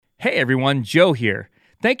Hey everyone, Joe here.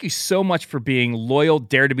 Thank you so much for being loyal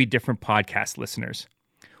Dare to Be Different podcast listeners.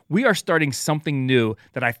 We are starting something new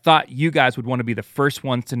that I thought you guys would want to be the first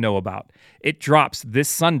ones to know about. It drops this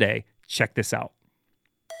Sunday. Check this out.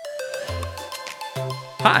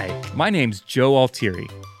 Hi, my name's Joe Altieri.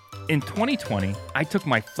 In 2020, I took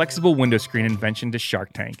my flexible window screen invention to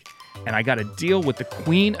Shark Tank, and I got a deal with the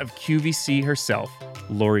queen of QVC herself,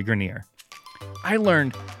 Lori Greiner. I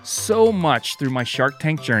learned so much through my Shark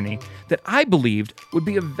Tank journey that I believed would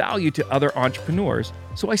be of value to other entrepreneurs,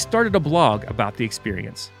 so I started a blog about the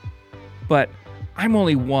experience. But I'm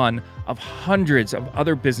only one of hundreds of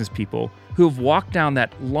other business people who have walked down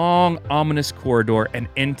that long, ominous corridor and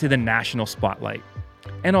into the national spotlight.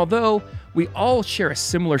 And although we all share a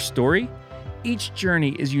similar story, each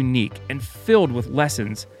journey is unique and filled with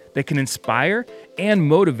lessons that can inspire and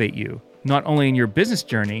motivate you, not only in your business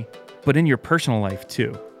journey, but in your personal life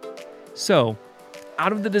too. So,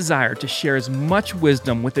 out of the desire to share as much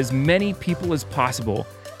wisdom with as many people as possible,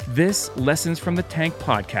 this Lessons from the Tank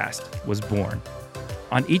podcast was born.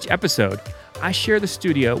 On each episode, I share the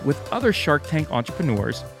studio with other Shark Tank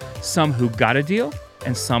entrepreneurs, some who got a deal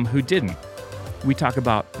and some who didn't. We talk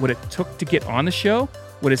about what it took to get on the show,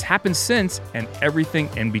 what has happened since, and everything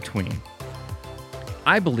in between.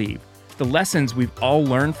 I believe the lessons we've all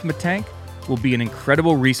learned from the tank will be an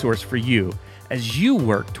incredible resource for you as you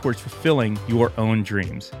work towards fulfilling your own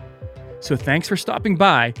dreams. So thanks for stopping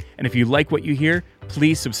by, and if you like what you hear,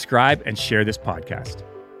 please subscribe and share this podcast.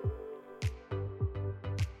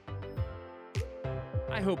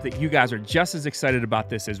 I hope that you guys are just as excited about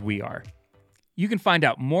this as we are. You can find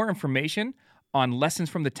out more information on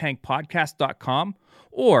lessonsfromthetankpodcast.com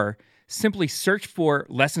or simply search for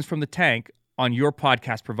Lessons from the Tank on your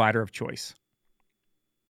podcast provider of choice.